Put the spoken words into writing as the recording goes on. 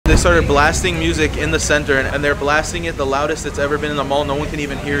They started blasting music in the center, and they're blasting it the loudest it's ever been in the mall. No one can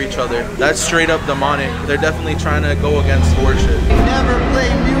even hear each other. That's straight up demonic. They're definitely trying to go against worship. They never play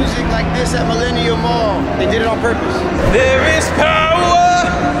music like this at Millenia Mall. They did it on purpose. There is power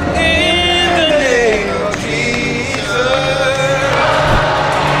in the name of Jesus.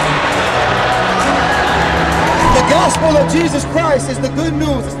 The gospel of Jesus Christ is the good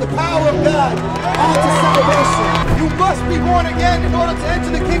news. It's the power of God unto salvation. You must be born again in order to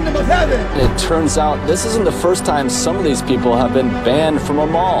enter the kingdom of heaven. It turns out this isn't the first time some of these people have been banned from a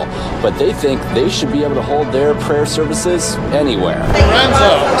mall, but they think they should be able to hold their prayer services anywhere.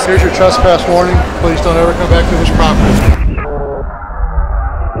 Lorenzo, here's your trespass warning. Please don't ever come back to this property.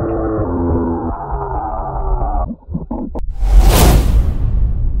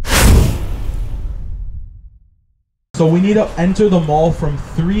 So we need to enter the mall from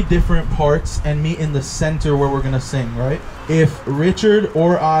 3 different parts and meet in the center where we're gonna sing, right? If Richard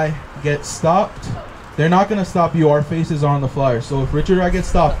or I get stopped, they're not gonna stop you. Our faces are on the flyer. So if Richard or I get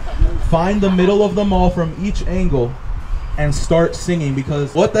stopped, find the middle of the mall from each angle and start singing,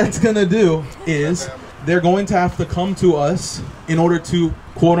 because what that's gonna do is they're going to have to come to us in order to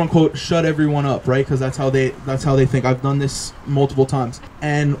quote unquote shut everyone up, right? Because that's how they think. I've done this multiple times.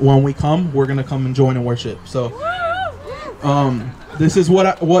 And when we come, we're gonna come and join and worship. So this is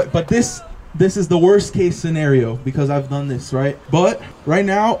but this is the worst case scenario because I've done this, right? But right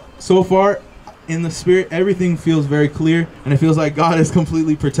now, so far, in the spirit, everything feels very clear, and it feels like God is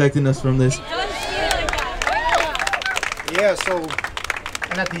completely protecting us from this. Yeah, so,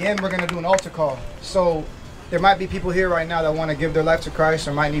 and at the end, we're going to do an altar call. So there might be people here right now that want to give their life to Christ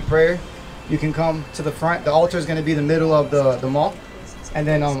or might need prayer. You can come to the front. The altar is going to be the middle of the mall. And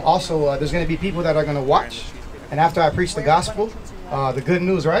then also, there's going to be people that are going to watch. And after I preach the gospel, the good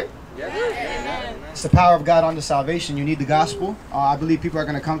news, right? It's the power of God unto salvation. You need the gospel. I believe people are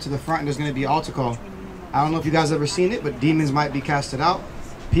going to come to the front and there's going to be an altar call. I don't know if you guys have ever seen it, but demons might be casted out.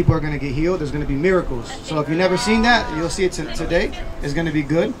 People are going to get healed. There's going to be miracles. So if you've never seen that, you'll see it today. It's going to be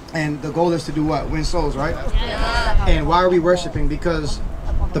good. And the goal is to do what? Win souls, right? And why are we worshiping? Because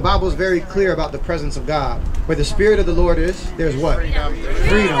the Bible is very clear about the presence of God. Where the Spirit of the Lord is, there's what?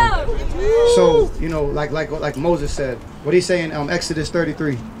 Freedom. So, you know, like Moses said, what did he say in Exodus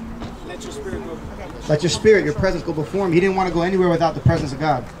 33? Let your spirit go. Let your spirit, your presence go before me. He didn't want to go anywhere without the presence of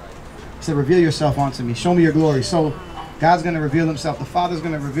God. He said, reveal yourself unto me. Show me your glory. So God's going to reveal himself. The Father's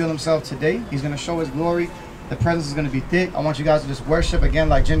going to reveal himself today. He's going to show his glory. The presence is going to be thick. I want you guys to just worship. Again,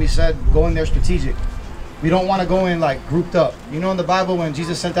 like Jimmy said, go in there strategic. We don't want to go in like grouped up. You know in the Bible when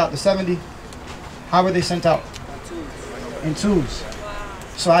Jesus sent out the 70? How were they sent out? In twos.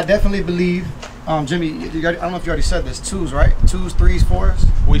 So I definitely believe, Jimmy, I don't know if you already said this, twos, right? 2s, 3s, 4s?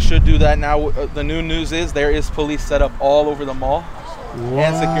 We should do that now. The new news is there is police set up all over the mall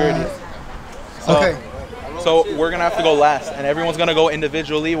and security. So, okay. So we're going to have to go last, and everyone's going to go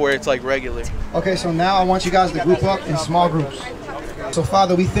individually where it's like regular. Okay, so now I want you guys to group up in small groups. So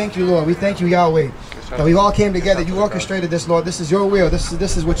Father, we thank you, Lord. We thank you, Yahweh, that we all came together. You orchestrated this, Lord. This is your will.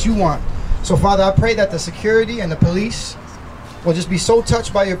 This is what you want. So Father, I pray that the security and the police will just be so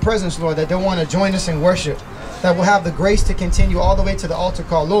touched by your presence, Lord, that they'll want to join us in worship, that we'll have the grace to continue all the way to the altar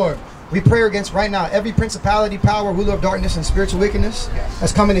call. Lord, we pray against right now every principality, power, ruler of darkness, and spiritual wickedness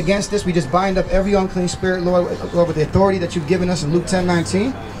that's coming against this. We just bind up every unclean spirit, Lord, with the authority that you've given us in Luke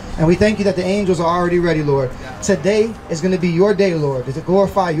 10:19. And we thank you that the angels are already ready, Lord. Today is going to be your day, Lord, to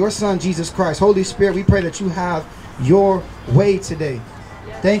glorify your Son, Jesus Christ. Holy Spirit, we pray that you have your way today.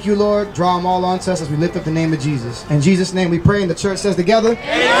 Thank you, Lord. Draw them all onto us as we lift up the name of Jesus. In Jesus' name we pray, and the church says together.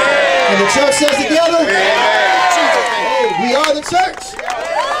 Amen. And the church says together. Amen. Hey, we are the church.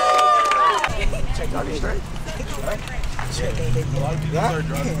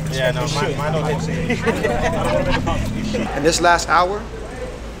 Yeah, no, mine don't hit. In this last hour,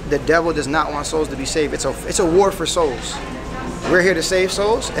 the devil does not want souls to be saved. It's a war for souls. We're here to save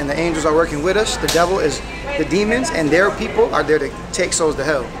souls, and the angels are working with us. The devil is, the demons and their people are there to take souls to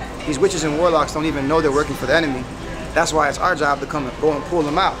hell. These witches and warlocks don't even know they're working for the enemy. That's why it's our job to come and go and pull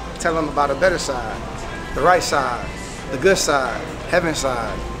them out. Tell them about a better side, the right side, the good side, heaven's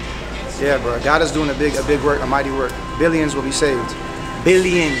side. Yeah, bro, God is doing a big work, a mighty work. Billions will be saved.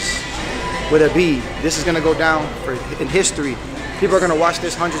 Billions with a B. This is gonna go down in history. People are gonna watch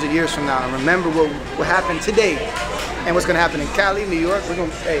this hundreds of years from now and remember what happened today and what's gonna happen in Cali, New York. We're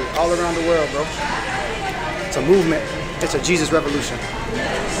gonna, hey, all around the world, bro. It's a movement. It's a Jesus revolution.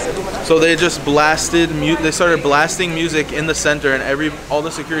 So they just blasted they started blasting music in the center, and all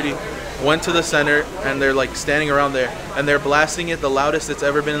the security went to the center, and they're like standing around there, and they're blasting it the loudest it's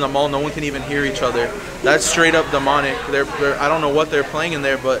ever been in the mall. No one can even hear each other. That's straight up demonic. They're I don't know what they're playing in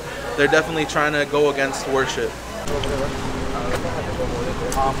there, but they're definitely trying to go against worship.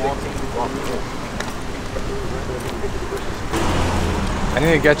 I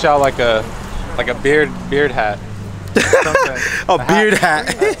need to get y'all like a beard hat. A beard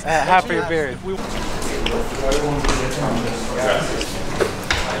hat. Half of your beard.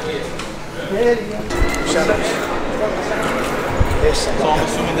 So I'm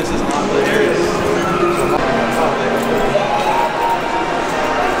assuming this is not the area.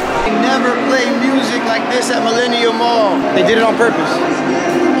 They never play music like this at Millenia Mall. They did it on purpose.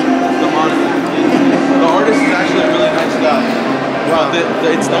 Demonic. The artist is actually a really nice guy. Wow.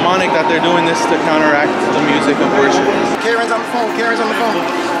 It's demonic that they're doing this to counteract the music of worship. Karen's on the phone. Karen's on the phone.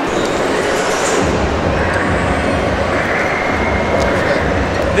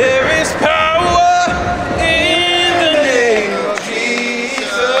 There is power in the name of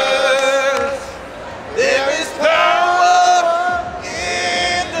Jesus. There is power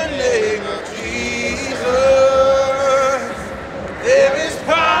in the name of Jesus. There is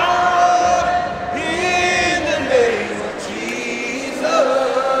power in the name of Jesus.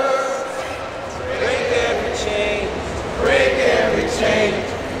 Break every chain, break every chain,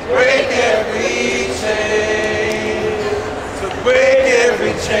 break every chain. So break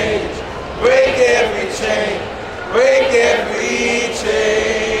every chain, break every chain, break every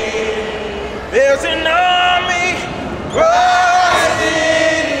chain. There's an army rising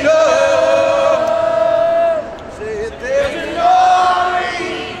up. Say it, there's an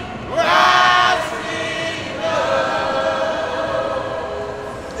army rising up.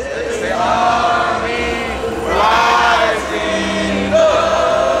 There's an army rising up.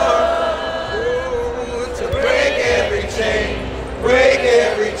 Oh, to break every chain. Break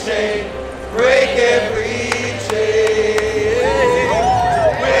every chain, break every chain, to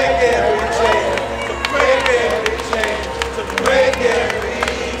break every chain, to break every chain, to break every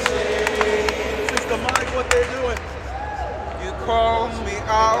chain. This is demonic what they're doing. You called me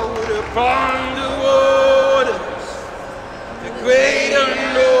out upon the waters, the great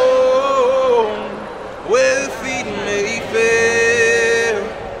unknown, where feet may fail.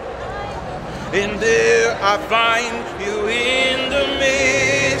 And there I find you in the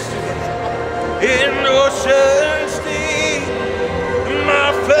mist, in oceans deep,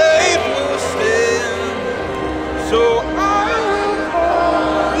 my faith will stand. So I will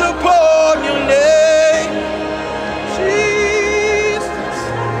call upon your name, Jesus,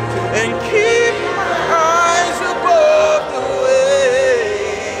 and keep my eyes above the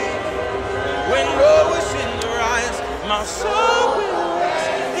waves. When oceans rise, my soul will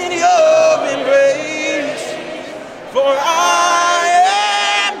rest in your embrace. For I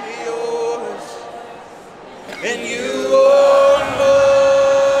am yours, and you are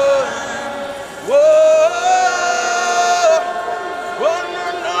mine. Whoa, oh, no,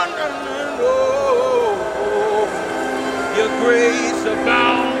 no, no, no, no. Your grace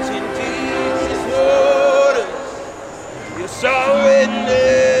abounds in deepest waters. Your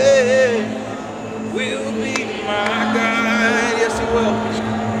surrender will be my guide. Yes, it will.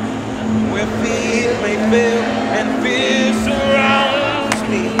 Where feet may fail and fear surrounds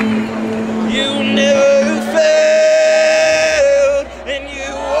me, you never failed and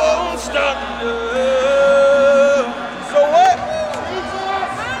you won't stop now. So what?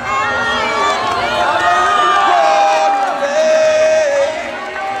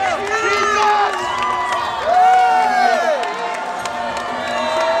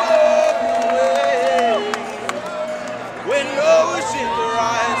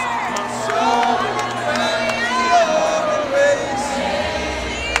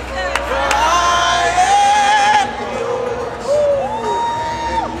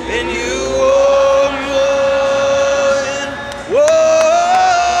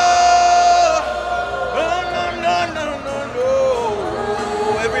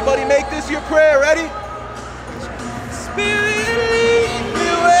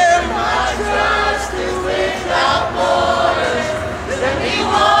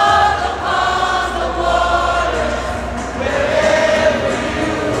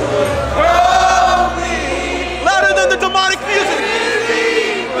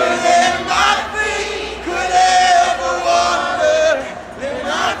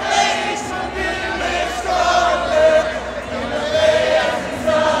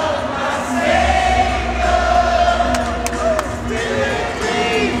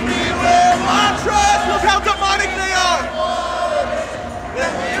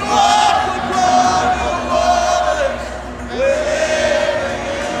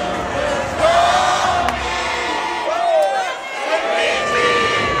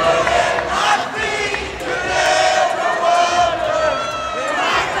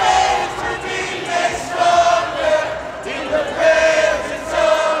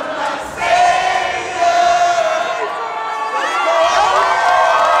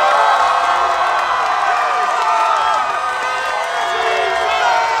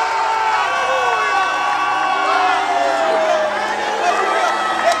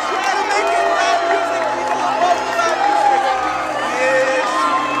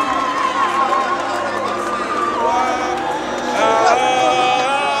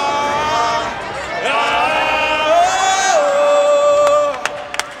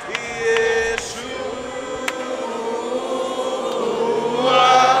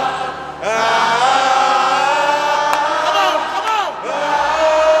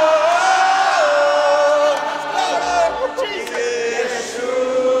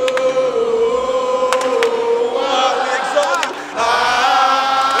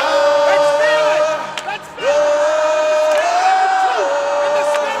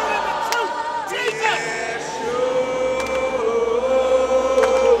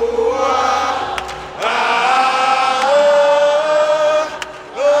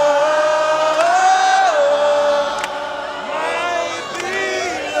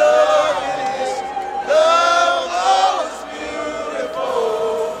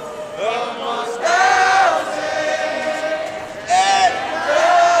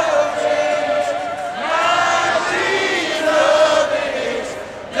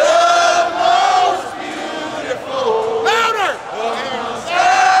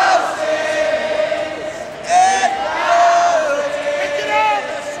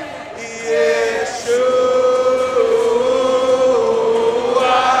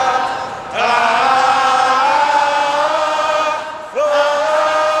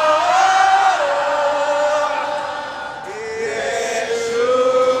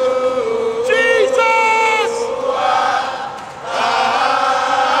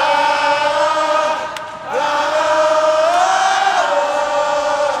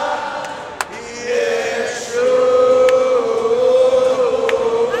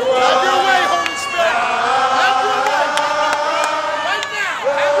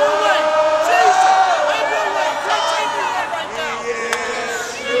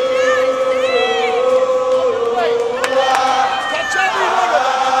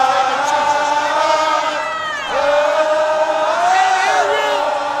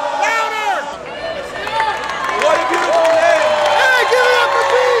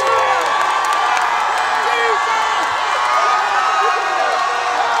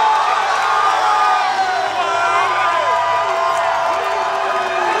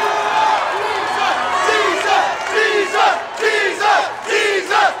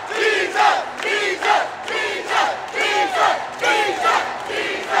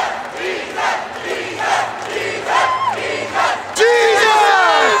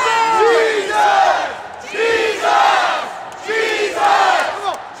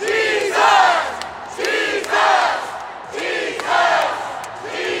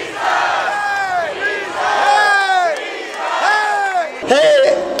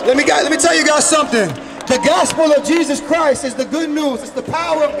 Hey, let me tell you guys something. The gospel of Jesus Christ is the good news. It's the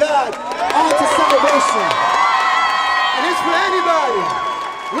power of God unto salvation. And it's for anybody.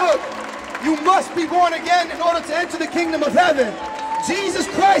 Look, you must be born again in order to enter the kingdom of heaven. Jesus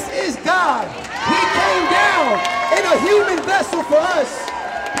Christ is God. He came down in a human vessel for us.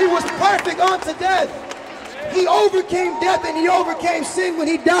 He was perfect unto death. He overcame death and he overcame sin when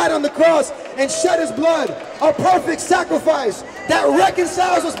he died on the cross and shed his blood. A perfect sacrifice that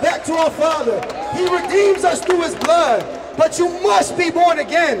reconciles us back to our Father. He redeems us through his blood. But you must be born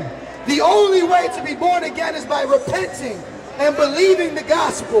again. The only way to be born again is by repenting and believing the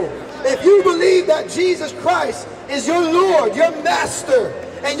gospel. If you believe that Jesus Christ is your Lord, your Master,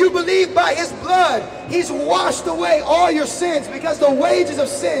 and you believe by his blood, he's washed away all your sins, because the wages of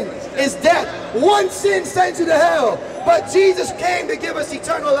sin is death. One sin sends you to hell, but Jesus came to give us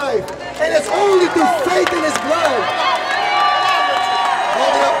eternal life, and it's only through faith in his blood.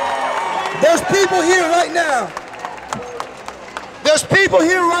 There's people here right now. There's people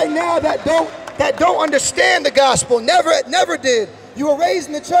here right now that don't understand the gospel. Never did. You were raised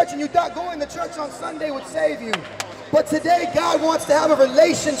in the church and you thought going to church on Sunday would save you. But today, God wants to have a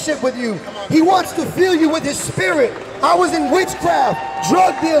relationship with you. He wants to fill you with his spirit. I was in witchcraft,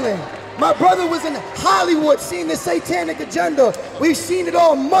 drug dealing. My brother was in Hollywood seeing the satanic agenda. We've seen it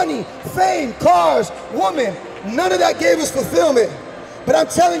all: money, fame, cars, women. None of that gave us fulfillment. But I'm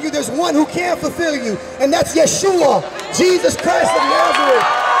telling you, there's one who can fulfill you, and that's Yeshua, Jesus Christ of Nazareth.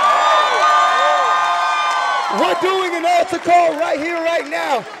 We're doing an altar call right here, right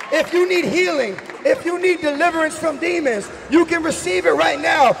now. If you need healing, if you need deliverance from demons, you can receive it right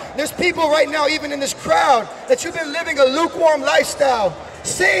now. There's people right now, even in this crowd, that you've been living a lukewarm lifestyle,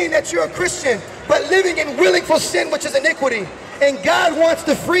 saying that you're a Christian, but living in willful sin, which is iniquity. And God wants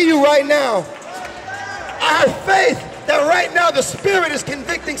to free you right now. I have faith that right now the Spirit is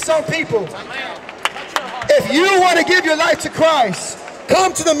convicting some people. If you want to give your life to Christ,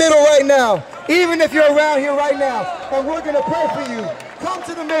 come to the middle right now. Even if you're around here right now, and we're going to pray for you. Come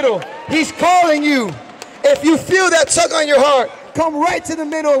to the middle. He's calling you. If you feel that tug on your heart, come right to the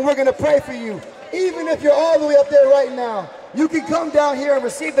middle and we're going to pray for you. Even if you're all the way up there right now, you can come down here and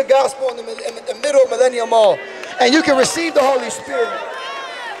receive the gospel in the middle of Millenia Mall. And you can receive the Holy Spirit.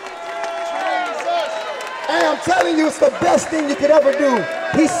 And I'm telling you, it's the best thing you could ever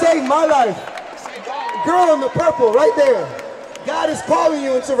do. He saved my life. Girl in the purple right there. God is calling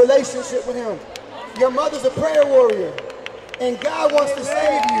you into relationship with him. Your mother's a prayer warrior. And God wants to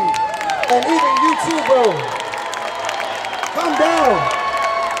save you. And even you too, bro. Come down.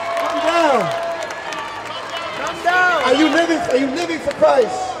 Come down. Come down. Are you living for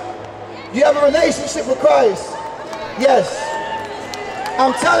Christ? Do you have a relationship with Christ? Yes.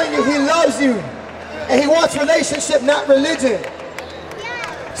 I'm telling you, he loves you. And he wants relationship, not religion.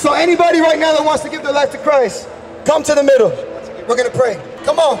 So anybody right now that wants to give their life to Christ, come to the middle. We're going to pray.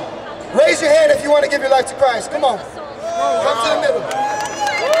 Come on. Raise your hand if you want to give your life to Christ. Come on. Come to the middle.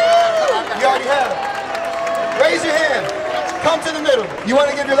 You already have. Raise your hand. Come to the middle. You want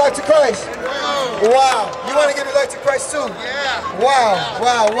to give your life to Christ? Wow. You want to give your life to Christ too? Yeah. Wow.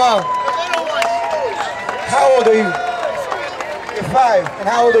 Wow. Wow. How old are you? You're 5. And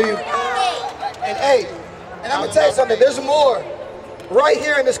how old are you? And 8. And I'm going to tell you something. There's more. Right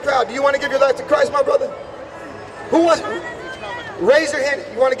here in this crowd. Do you want to give your life to Christ, my brother? Who wants? Raise your hand.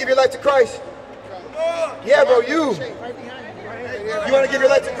 You want to give your life to Christ? Yeah, bro, you. You want to give your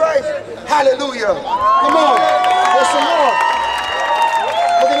life to Christ? Hallelujah. Come on. There's some more.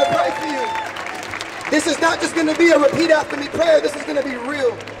 We're going to pray for you. This is not just going to be a repeat after me prayer. This is going to be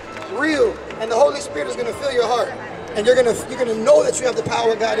real. Real. And the Holy Spirit is going to fill your heart. And you're going to know that you have the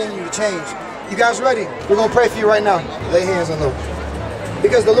power of God in you to change. You guys ready? We're going to pray for you right now. Lay hands on them.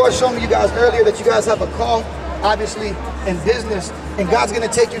 Because the Lord showed me you guys earlier that you guys have a call, obviously, in business, and God's going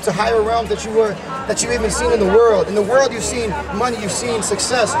to take you to higher realms that you've even seen in the world. In the world, you've seen money, you've seen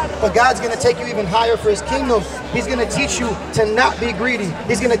success, but God's going to take you even higher for his kingdom. He's going to teach you to not be greedy.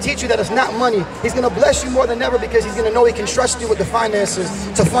 He's going to teach you that it's not money. He's going to bless you more than ever because he's going to know he can trust you with the finances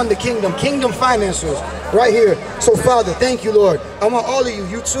to fund the kingdom. Kingdom finances, right here. So, Father, thank you, Lord. I want all of you,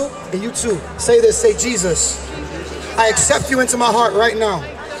 you too, and you too. Say this, say, Jesus, I accept you into my heart right now.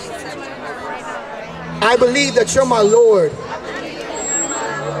 I believe that you're my Lord.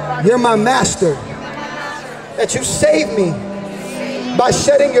 You're my master. That you saved me by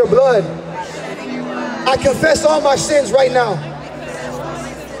shedding your blood. I confess all my sins right now.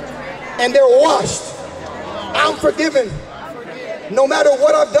 And they're washed. I'm forgiven. No matter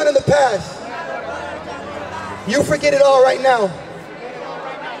what I've done in the past. You forget it all right now.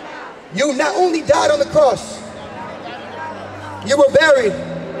 You not only died on the cross, You were buried.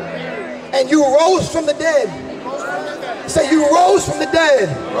 And you rose from the dead. Say, you rose from the dead.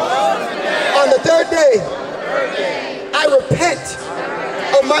 On the third day, I repent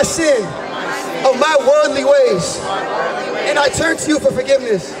of my sin, of my worldly ways, and I turn to you for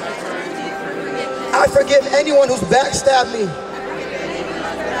forgiveness. I forgive anyone who's backstabbed me,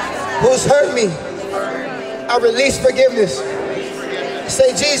 who's hurt me. I release forgiveness.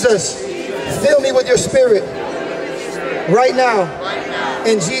 Say, Jesus, fill me with your spirit right now,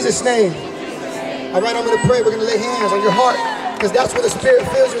 in Jesus' name. All right, I'm going to pray. We're going to lay hands on your heart, because that's where the spirit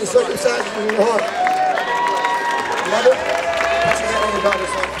fills you and circumcises you in your heart. Mother, put your hand on your daughter's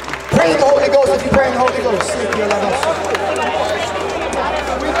heart. Pray in the Holy Ghost if you pray in the Holy Ghost.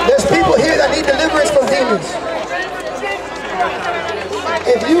 There's people here that need deliverance from demons.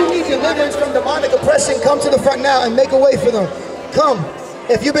 If you need deliverance from demonic oppression, come to the front now and make a way for them. Come.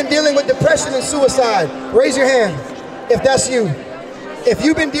 If you've been dealing with depression and suicide, raise your hand if that's you. If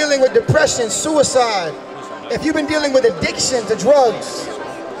you've been dealing with depression, suicide, if you've been dealing with addiction to drugs,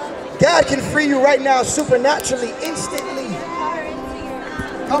 God can free you right now supernaturally, instantly.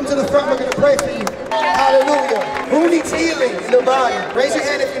 Come to the front, we're going to pray for you. Hallelujah. Who needs healing in their body? Raise your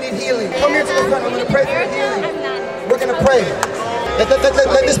hand if you need healing. Come here to the front, we're going to pray for your healing. We're going to pray. Let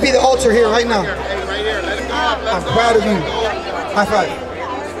this be the altar here right now. I'm proud of you. High five.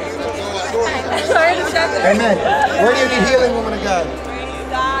 Amen. Where do you need healing, woman of God?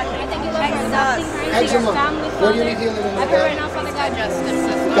 Eczema. Where do you need healing, woman of God?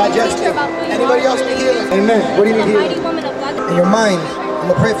 Digestive. Anybody else need healing? Amen. Where do you need healing? In your mind. I'm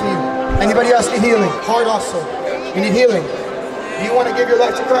going to pray for you. Anybody else need healing? Heart also. You need healing. Do you want to give your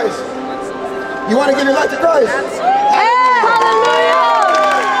life to Christ? You want to give your life to Christ? Hallelujah!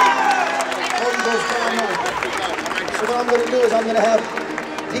 Holy Ghost, come on. So what I'm going to do is I'm going to have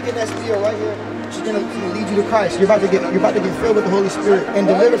Deaconess Leo right here. She's going to lead you to Christ. You're about to get filled with the Holy Spirit and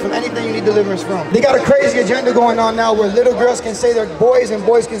delivered from anything you need deliverance from. They got a crazy agenda going on now where little girls can say they're boys and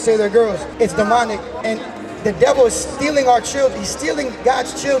boys can say they're girls. It's demonic. And the devil is stealing our children. He's stealing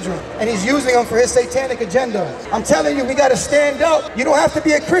God's children, and he's using them for his satanic agenda. I'm telling you, we got to stand up. You don't have to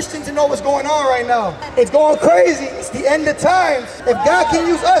be a Christian to know what's going on right now. It's going crazy. It's the end of times. If God can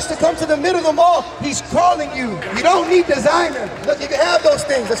use us to come to the middle of the mall, he's calling you. You don't need designer. Look, you can have those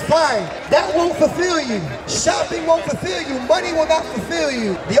things. That's fine. That won't fulfill you. Shopping won't fulfill you. Money will not fulfill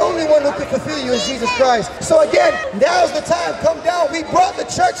you. The only one who can fulfill you is Jesus Christ. So again, now's the time. Come down. We brought the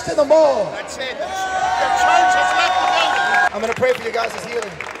church to the mall. That's it. I'm going to pray for you guys' healing.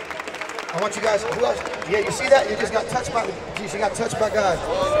 I want you guys, who else? Yeah, you see that? You just got touched by, you got touched by God.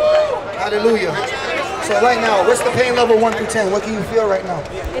 Hallelujah. So right now, what's the pain level 1 through 10? What can you feel right now?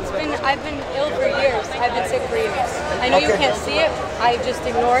 I've been ill for years. I've been sick for years. I know you can't see it. I just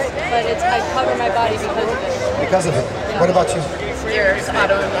ignore it, but I cover my body because of it. Because of it. Yeah. What about you? Years,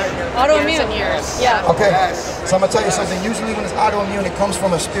 autoimmune. Autoimmune. Years. Yeah. Okay. So I'm going to tell you something. Usually when it's autoimmune, it comes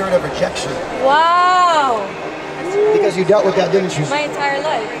from a spirit of rejection. Wow. Because you dealt with that, didn't you? My entire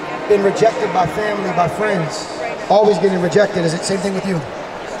life. Been rejected by family, by friends. Always getting rejected. Is it same thing with you?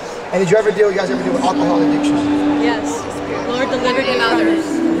 And did you guys ever deal with alcohol addiction? Yes. Lord delivered in others,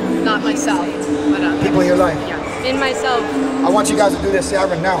 not myself, but others. People in your life? Yeah. In myself. I want you guys to do this. Say, I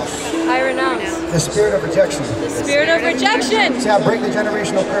renounce. I renounce. The spirit of rejection. The spirit of rejection. Say, I break the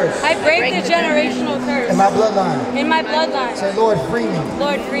generational curse. I break the generational curse. In my bloodline. In my bloodline. Say, Lord, free me.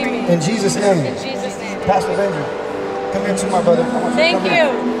 Lord, free me. In Jesus' name. In Jesus' name. Pastor Benji, come here too, my brother. Thank you.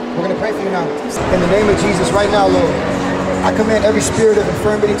 We're going to pray for you now. In the name of Jesus, right now, Lord, I command every spirit of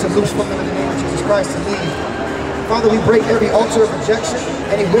infirmity to loose from them in the name of Jesus Christ to leave. Father, we break every altar of rejection,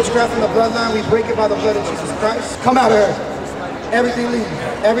 any witchcraft in the bloodline, we break it by the blood of Jesus Christ. Come out of her. Everything leaves.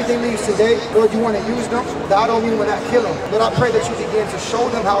 Everything leaves today. Lord, you want to use them. The autoimmune will not kill them. Lord, I pray that you begin to show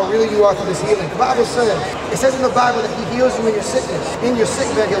them how real you are for this healing. The Bible says, it says in the Bible that he heals you in your sickness. In your sick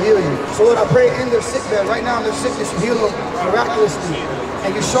bed, he'll heal you. So Lord, I pray in their sick bed, right now in their sickness, you heal them miraculously.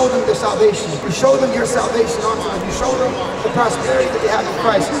 And you show them their salvation. You show them your salvation onto them. You show them the prosperity that they have in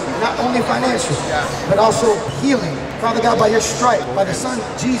Christ. Not only financial, but also healing. Father God, by your stripe, by the Son,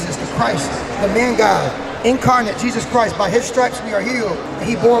 Jesus, the Christ, the man God, incarnate, Jesus Christ, by his stripes we are healed. And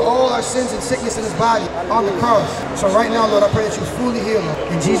he bore all our sins and sickness in his body on the cross. So right now, Lord, I pray that you fully heal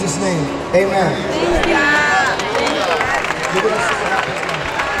him. In Jesus' name, amen. You're going to see what happens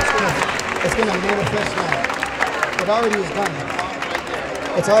now. It's going to manifest now. It already is done.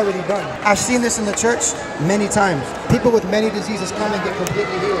 It's already done. I've seen this in the church many times. People with many diseases come and get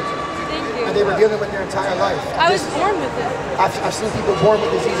completely healed. And they were dealing with their entire life. I was born with it. I've seen people born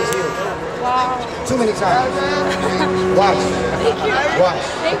with diseases healed. Wow. Too many times. Watch. Thank you. Watch.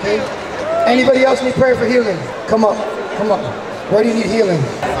 Thank okay? you. Anybody else need prayer for healing? Come up. Come up. Where do you need healing?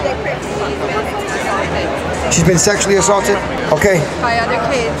 She's been sexually assaulted? Okay. By other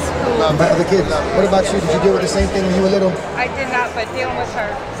kids. By other kids. What about you? Did you deal with the same thing when you were little? I did not, but dealing with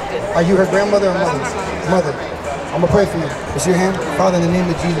her. Are you her grandmother or mother? Mother. I'm going to pray for you. It's your hand. Father, in the name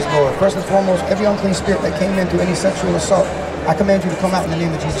of Jesus, Lord. First and foremost, every unclean spirit that came in through any sexual assault, I command you to come out in the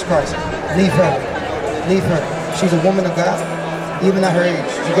name of Jesus Christ. Leave her. Leave her. She's a woman of God, even at her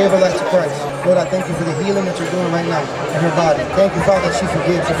age. You gave her life to Christ. Lord, I thank you for the healing that you're doing right now in her body. Thank you, Father, that she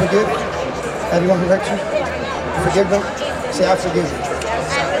forgives. You forgive everyone who hurt you? You forgive them? Say, I forgive you.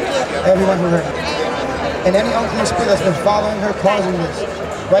 Everyone who hurt you. And any unclean spirit that's been following her, causing this,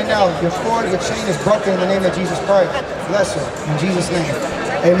 right now, your cord, your chain is broken in the name of Jesus Christ. Bless her in Jesus' name.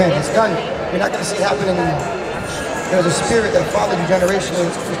 Amen. It's done. You're not going to see it happen anymore. There's a spirit that followed you generationally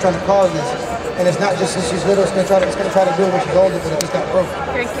who's trying to cause this. And it's not just since she's little, it's going to try to do it when she's older, but it just got broken.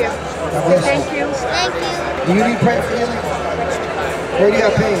 Thank you. God bless Thank you. you. Thank you. Do you need prayer for healing? Where do you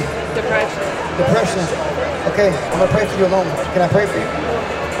have pain? Depression. Depression. Okay, I'm going to pray for you alone. Can I pray for you?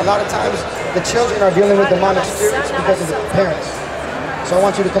 A lot of times, the children are dealing with demonic spirits because of the parents. So I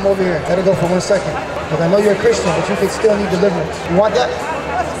want you to come over here. Let it go for 1 second. Because I know you're a Christian, but you could still need deliverance. You want that?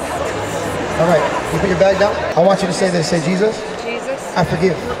 All right. You put your bag down. I want you to say this. Say, Jesus. Jesus. I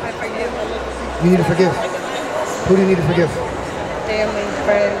forgive. I forgive. You need to forgive. Who do you need to forgive? Family,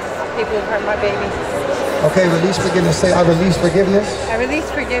 friends, people who hurt my baby. Okay, release forgiveness. Say, I release forgiveness. I release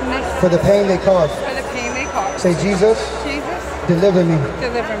forgiveness. For the pain they caused. For the pain they caused. Say, Jesus. Jesus. Deliver me.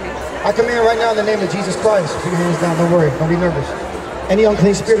 Deliver me. I command right now in the name of Jesus Christ. Put your hands down. Don't worry. Don't be nervous. Any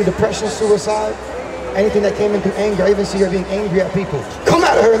unclean spirit of depression, suicide, anything that came into anger, I even see her being angry at people. Come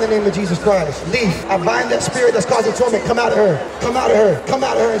out of her in the name of Jesus Christ. Leave. I bind that spirit that's causing torment. Come out of her. Come out of her. Come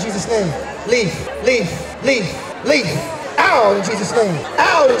out of her in Jesus' name. Leave. Leave. Leave. Leave. Out in Jesus' name.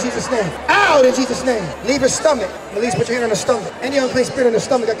 Out in Jesus' name. Out in Jesus' name. Leave her stomach. Release, put your hand on her stomach. Any unclean spirit in the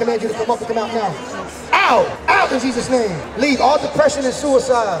stomach, I command you to come up and come out now. Out. Out in Jesus' name. Leave all depression and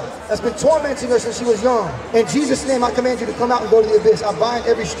suicide that's been tormenting her since she was young. In Jesus' name, I command you to come out and go to the abyss. I bind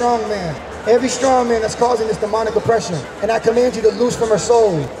every strong man that's causing this demonic oppression. And I command you to loose from her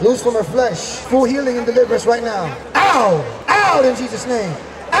soul, loose from her flesh. Full healing and deliverance right now. Out. Out in Jesus' name.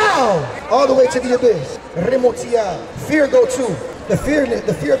 Ow! All the way to the abyss. Remotia. Fear go too. The fear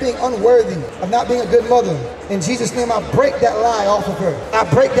of being unworthy, of not being a good mother. In Jesus' name, I break that lie off of her. I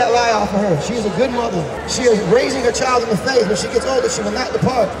break that lie off of her. She is a good mother. She is raising her child in the faith. When she gets older, she will not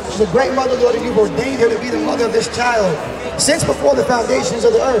depart. She's a great mother, Lord, and you've ordained her to be the mother of this child since before the foundations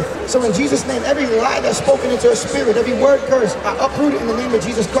of the earth. So in Jesus' name, every lie that's spoken into her spirit, every word curse, I uproot it in the name of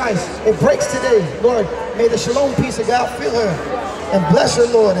Jesus Christ. It breaks today. Lord, may the shalom peace of God fill her. And bless her,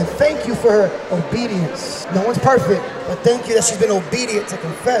 Lord, and thank you for her obedience. No one's perfect, but thank you that she's been obedient to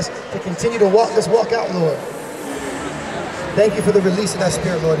confess, to continue to walk this walk out, Lord. Thank you for the release of that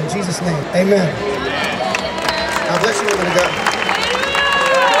spirit, Lord, in Jesus' name. Amen. God bless you, woman of God.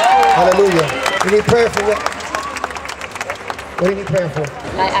 Hallelujah. You need prayer for what? What do you need prayer for?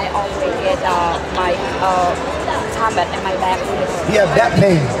 I always get my tummy and my back. You have back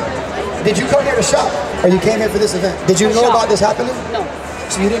pain. Did you come here to shop, or you came here for this event? Did you know about this happening? No.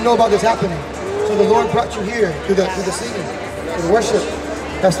 So you didn't know about this happening. So the Lord brought you here to the singing, to the worship.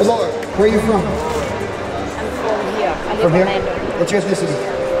 That's the Lord. Where are you from? I'm from here. I live From in here? Orlando. What's your ethnicity?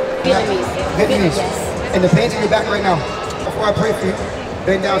 Vietnamese. Vietnamese. Yes. And the pain's in your back right now. Before I pray for you,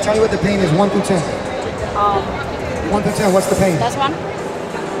 bend down. Tell me what the pain is, 1 through 10. 1 through 10, what's the pain? That's one. 8.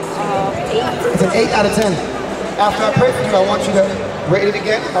 It's an 8 out of 10. After I pray for you, I want you to rate it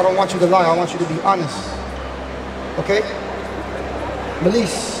again. I don't want you to lie. I want you to be honest. Okay?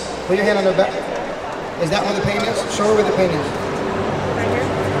 Release. Put your hand on her back. Is that where the pain is? Show her where the pain is.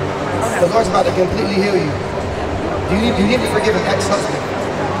 The Lord's about to completely heal you. You need to forgive an ex-husband.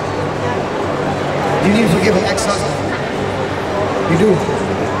 You need to forgive an ex-husband. You do.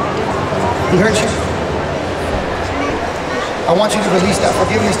 He hurt you. I want you to release that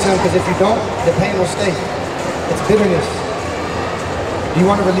forgiveness to him, because if you don't, the pain will stay. It's bitterness. You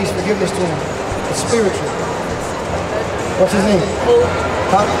want to release forgiveness to him. It's spiritual. What's his name?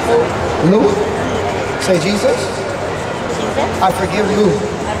 Huh? Lou. Say, Jesus. I forgive Lou.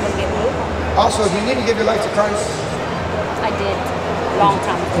 I forgive you. Also, you need to give your life to Christ. I did. Long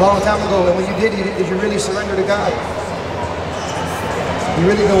time ago. A long time ago. And when you did you really surrender to God? You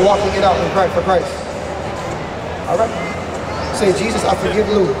really been walking it out for Christ. All right? Say, Jesus, I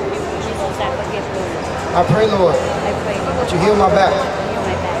forgive Lou. Jesus, I forgive you. I pray, Lord, I pray that you heal my back. heal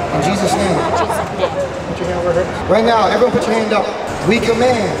my back. In Jesus' name. In Jesus' name. Put your hand over here. Right now, everyone put your hand up. We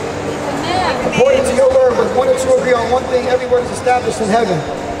command. According to your word, with 1 or 2 agree on one thing, every word is established in heaven.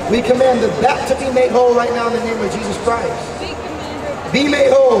 We command the back to be made whole right now in the name of Jesus Christ. be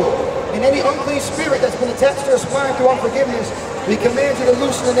made whole. And any unclean spirit that's been attached to her spine through unforgiveness, we command you to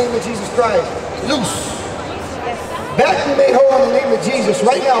loose in the name of Jesus Christ. Loose. Back be made whole in the name of Jesus.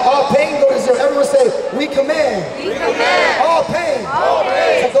 Right now, all pain go to zero. Everyone say, we command. We command. All pain. All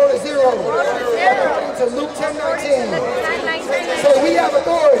pain. To go to zero. According to Luke 10:19. Say, we have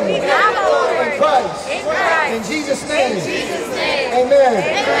authority. We have authority. In Christ. In Christ. In Jesus' name. In Jesus' name. Amen.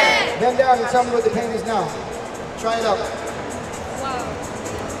 Amen. Bend down and tell me what the pain is now. Try it out. Wow.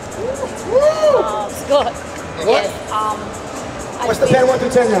 It's good. What? Yes. What's the pain 1 through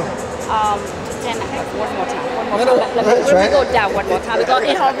 10 now? 10 and a half. One more time. One more No, time. Let me go down one more time because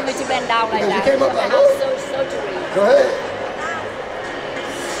it's hard for me to bend down like that. You came up like I have surgery. Go ahead.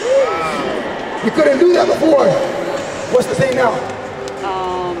 You couldn't do that before. What's the pain now?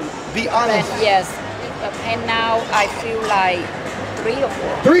 Be honest. Yes. The pain now, I feel like 3 or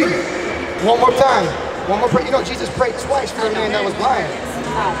 4. 3. One more time. One more prayer. You know, Jesus prayed twice for a man that was blind.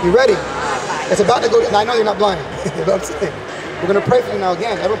 You ready? It's about to go. I know you're not blind. You know what I'm saying? We're going to pray for you now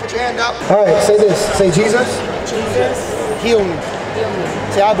again. Everyone put your hand out. All right, say this. Say, Jesus. Jesus. Heal me. Heal me.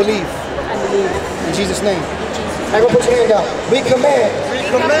 Say, I believe. I believe. In Jesus' name. Everyone put your hand out. We command. We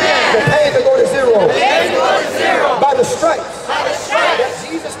command. The pain to go to zero. The pain to go to zero. By the stripes. By the stripes. That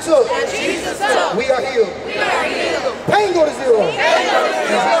Jesus took. That Jesus took. We are healed. We are healed. Pain go to zero. Pain go to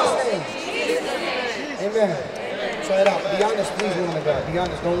zero. In Jesus' name. Amen. Try it out. Be honest, please, woman of God. Be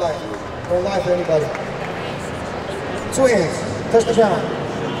honest. Don't lie. Don't lie for anybody. 2 hands. Touch the ground.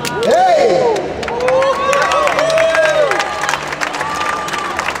 Hey!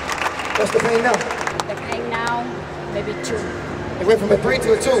 What's the pain now? The pain now, maybe 2. It went from a 3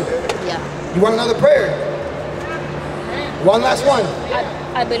 to a 2. Yeah. You want another prayer? One last one.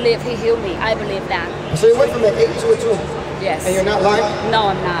 I believe he healed me. I believe that. So it went from an 8 to a 2. Yes. And you're not lying? No,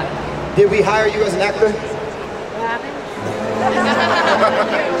 I'm not. Did we hire you as an actor? What happened?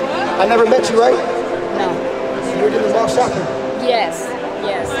 I never met you, right? No. You were doing the mall shopping. Yes.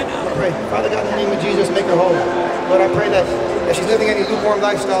 Yes. I pray. Father God, in the name of Jesus, make her whole. Lord, I pray that if she's living any lukewarm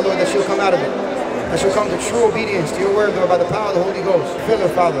lifestyle, Lord, that she'll come out of it. That she'll come to true obedience to your word, Lord, by the power of the Holy Ghost. Fill her,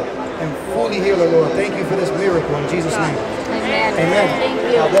 Father, and fully heal her, Lord. Thank you for this miracle in Jesus' name. Amen. Amen. Thank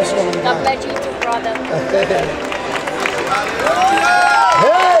you. God bless you. God bless you too, brother.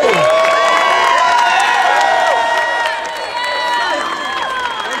 Hey!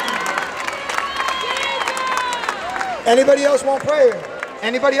 Anybody else want prayer?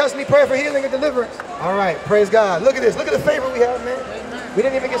 Anybody else need prayer for healing or deliverance? All right, praise God. Look at this. Look at the favor we have, man. We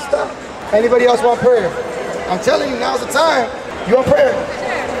didn't even get stopped. Anybody else want prayer? I'm telling you, now's the time. You want prayer?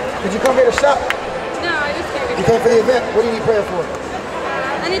 Sure. Did you come here to shop? No, I just came. You came for the event. What do you need prayer for?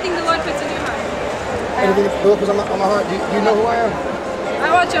 Anything the Lord puts in your heart. Anything the Lord puts on my heart? Do you know who I am?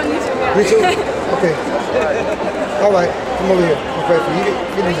 I watch you on YouTube. Yeah. YouTube? Okay. All right, come over here. I'll pray for you.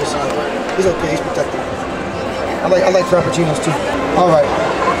 You need this. He's okay. He's protected. I like frappuccinos too. All right.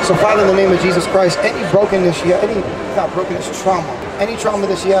 So Father, in the name of Jesus Christ, any brokenness she has, not brokenness, trauma, any trauma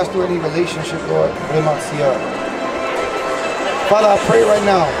that she has through any relationship, Lord, Father, I pray right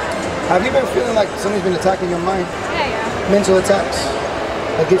now. Have you been feeling like somebody's been attacking your mind? Yeah. Mental attacks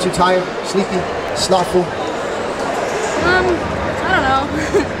that get you tired, sleepy, slothful? I don't know.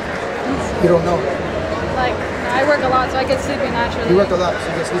 You don't know. Like, I work a lot, so I get sleepy naturally. You work a lot, so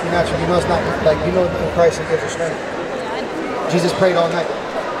you get sleepy naturally. You know it's not like, you know in Christ it gives you strength. Yeah, I know. Jesus prayed all night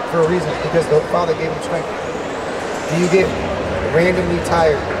for a reason, because the Father gave him strength. Do you get randomly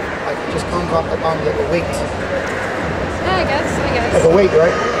tired? Like it just comes off like a weight? Yeah, I guess. Like a weight,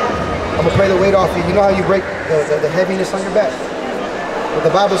 right? I'm gonna pray the weight off you. You know how you break the heaviness on your back? But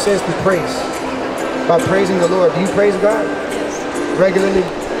the Bible says to praise. By praising the Lord. Do you praise God? Yes. Regularly?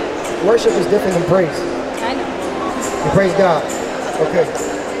 Worship is different than praise. I know. You praise God. Okay.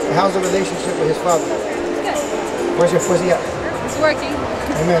 And how's the relationship with his Father? It's good. Where's he at? It's working.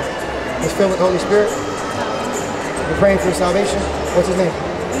 Amen. He's filled with the Holy Spirit. You're praying for his salvation. What's his name?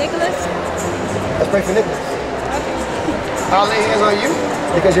 Nicholas? Let's pray for Nicholas. Okay. I'll lay hands on you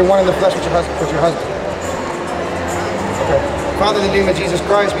because you're one in the flesh with your husband. Okay. Father, in the name of Jesus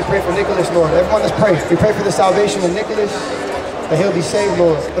Christ, we pray for Nicholas, Lord. Everyone, let's pray. We pray for the salvation of Nicholas, that he'll be saved,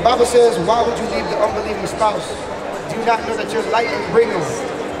 Lord. The Bible says, why would you leave the unbelieving spouse? Do you not know that your light will bring them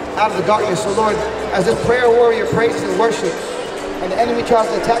out of the darkness? So, Lord, as this prayer warrior praises and worships, and the enemy tries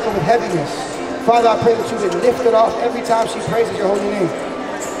to attack her with heaviness, Father, I pray that you would lift it off every time she praises your holy name.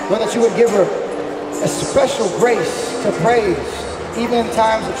 Lord, that you would give her a special grace to praise, even in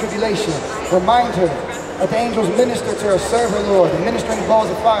times of tribulation. Remind her that the angels minister to her, serve her, Lord, the ministering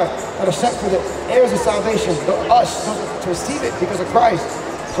balls of fire that are set for the heirs of salvation, us, to receive it because of Christ.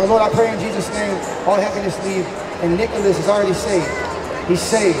 So, Lord, I pray in Jesus' name, all heaviness leave, and Nicholas is already saved. He's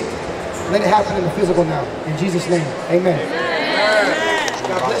saved. Let it happen in the physical now. In Jesus' name, amen.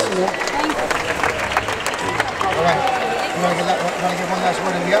 God bless you, man. All right. You want to get one last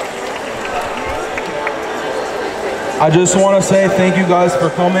word and be out? I just want to say thank you guys for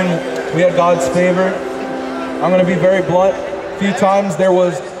coming. We had God's favor. I'm going to be very blunt. A few times there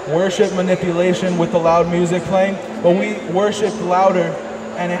was worship manipulation with the loud music playing, but we worshiped louder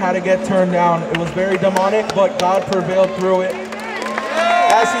and it had to get turned down. It was very demonic, but God prevailed through it,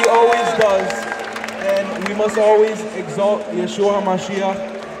 as He always does. And we must always exalt Yeshua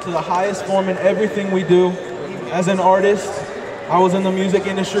HaMashiach to the highest form in everything we do. As an artist, I was in the music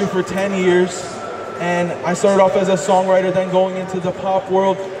industry for 10 years, and I started off as a songwriter, then going into the pop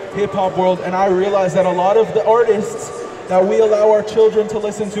world, hip-hop world, and I realized that a lot of the artists that we allow our children to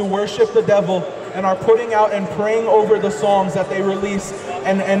listen to worship the devil and are putting out and praying over the songs that they release,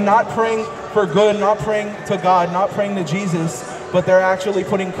 and not praying for good, not praying to God, not praying to Jesus, but they're actually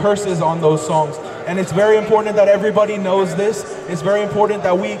putting curses on those songs. And it's very important that everybody knows this. It's very important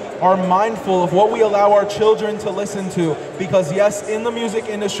that we are mindful of what we allow our children to listen to. Because yes, in the music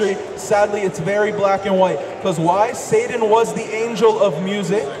industry, sadly, it's very black and white. Because why? Satan was the angel of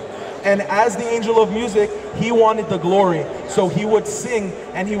music. And as the angel of music, he wanted the glory. So he would sing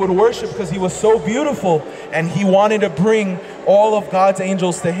and he would worship because he was so beautiful. And he wanted to bring all of God's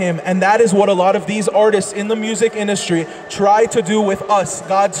angels to him. And that is what a lot of these artists in the music industry try to do with us,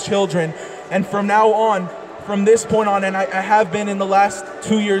 God's children. And from now on, from this point on, and I have been in the last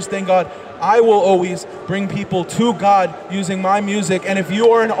 2 years, thank God, I will always bring people to God using my music. And if you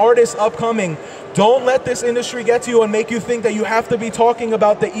are an artist upcoming, don't let this industry get to you and make you think that you have to be talking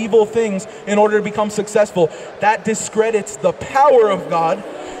about the evil things in order to become successful. That discredits the power of God.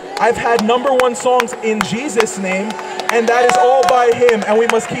 I've had #1 songs in Jesus' name, and that is all by Him. And we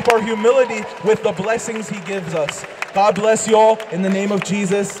must keep our humility with the blessings He gives us. God bless you all in the name of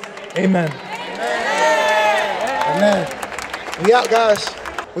Jesus. Amen. Amen. We out, guys.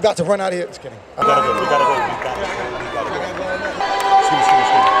 We got to run out of here. Just kidding. We gotta go.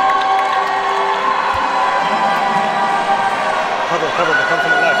 Cover, come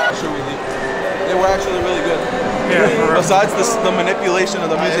from the left. They were actually really good. Yeah, besides the manipulation of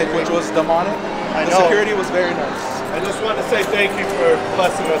the music, which was demonic, the security was very nice. I just want to say thank you for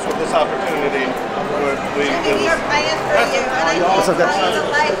blessing us with this opportunity. What's up, guys?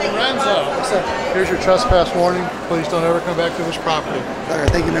 Lorenzo, what's up? Here's your trespass warning. Please don't ever come back to this property. All right,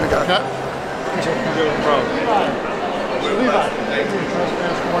 thank you, man of God. Okay? Appreciate it. Levi,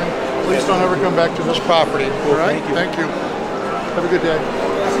 trespass warning. Please don't ever come back to this property. All right? Thank you. Have a good day. I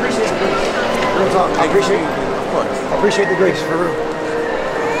appreciate it. Real talk. I appreciate it. Of course. I appreciate the grace, for real.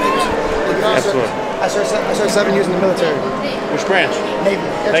 Absolutely. I served 7 years in the military. Which branch? Navy.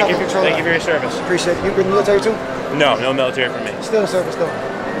 Thank you for your service. Appreciate it. You been in the military too? No military for me. Still in service though.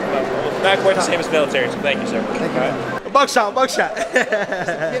 Not quite the same as military, so thank you, sir. Thank you. Buckshot. It's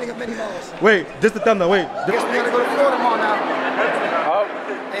the beginning of many malls. Wait, just the thumbnail, wait. I guess we gotta go to Florida Mall now.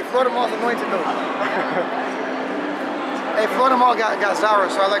 Hey, Florida Mall's anointed though. Hey, Florida Mall got Zara,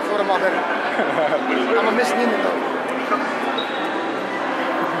 so I like Florida Mall better. I'm a Miss Neiman though.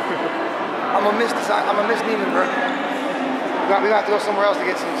 I'm a Miss Neiman, bro. We're gonna have to go somewhere else to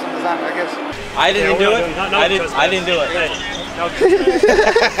get some designer, I guess. I didn't do it. I didn't do it.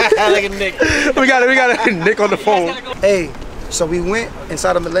 Like a Nick. We got a Nick on the phone. Hey, so we went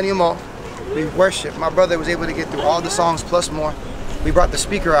inside of Millenia Mall. We worshiped. My brother was able to get through all the songs plus more. We brought the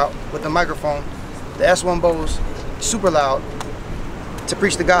speaker out with the microphone, the S1 Bose, super loud, to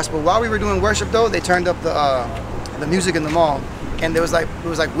preach the gospel. While we were doing worship though, they turned up the music in the mall. And it was like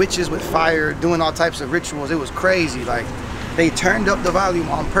witches with fire doing all types of rituals. It was crazy. Like they turned up the volume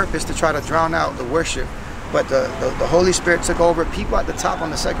on purpose to try to drown out the worship. But the Holy Spirit took over. People at the top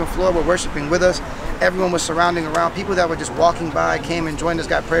on the second floor were worshiping with us. Everyone was surrounding around. People that were just walking by came and joined us,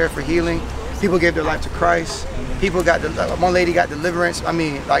 got prayer for healing. People gave their life to Christ. People got, one lady got deliverance. I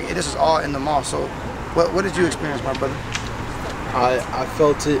mean, like this is all in the mall. So what did you experience, my brother? I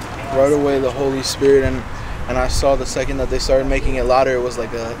felt it right away, the Holy Spirit, and I saw the second that they started making it louder, it was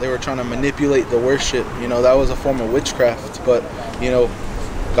like they were trying to manipulate the worship. You know, that was a form of witchcraft. But, you know,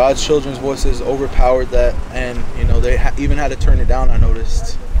 God's children's voices overpowered that, and, you know, they even had to turn it down, I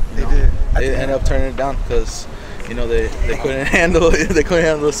noticed. They did. They ended up turning it down because, you know, they couldn't handle it. They couldn't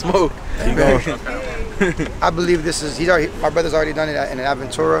handle the smoke. You know? I believe this is, my brother's already done it in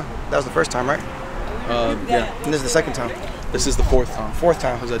Aventura. That was the first time, right? Yeah. And this is the second time. This is the fourth time. Fourth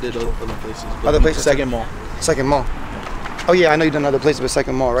time. Because I did other places. Other places? Second mall. Second mall. Oh yeah, I know you've done other places, but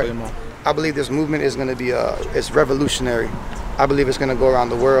second mall, right? Second mall. I believe this movement is going to be, it's revolutionary. I believe it's going to go around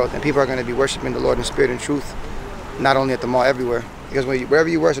the world, and people are going to be worshiping the Lord in spirit and truth, not only at the mall, everywhere. Because wherever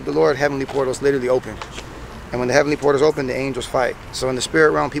you worship the Lord, heavenly portals literally open. And when the heavenly portals open, the angels fight. So in the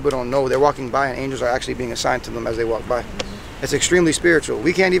spirit realm, people don't know. They're walking by and angels are actually being assigned to them as they walk by. It's extremely spiritual.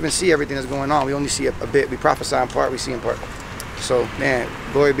 We can't even see everything that's going on. We only see a bit. We prophesy in part, we see in part. So, man,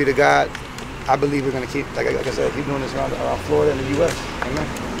 glory be to God. I believe we're going to keep, like I said, keep doing this around Florida and the U.S. Amen.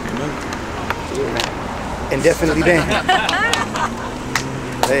 Amen. Yeah, indefinitely damned.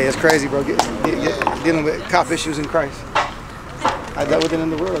 Hey, it's crazy, bro. Dealing with cop issues in Christ. I dealt with it in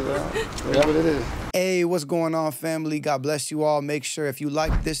the world, bro. That's what it is. Hey, what's going on, family? God bless you all. Make sure if you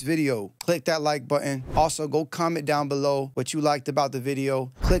like this video, click that like button. Also, go comment down below what you liked about the video.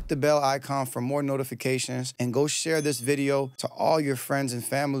 Click the bell icon for more notifications and go share this video to all your friends and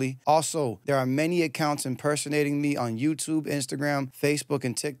family. Also, there are many accounts impersonating me on YouTube, Instagram, Facebook,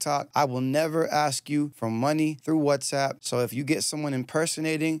 and TikTok. I will never ask you for money through WhatsApp. So if you get someone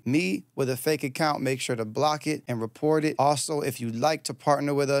impersonating me with a fake account, make sure to block it and report it. Also, if you'd like to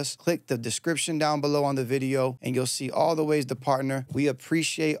partner with us, click the description down below on the video and you'll see all the ways to partner. We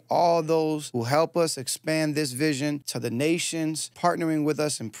appreciate all those who help us expand this vision to the nations, partnering with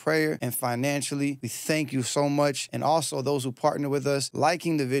us in prayer and financially. We thank you so much. And also those who partner with us,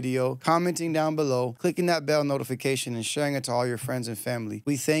 liking the video, commenting down below, clicking that bell notification and sharing it to all your friends and family.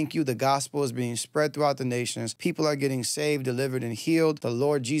 We thank you. The gospel is being spread throughout the nations. People are getting saved, delivered, and healed. The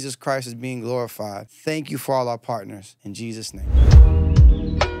Lord Jesus Christ is being glorified. Thank you for all our partners. In Jesus' name.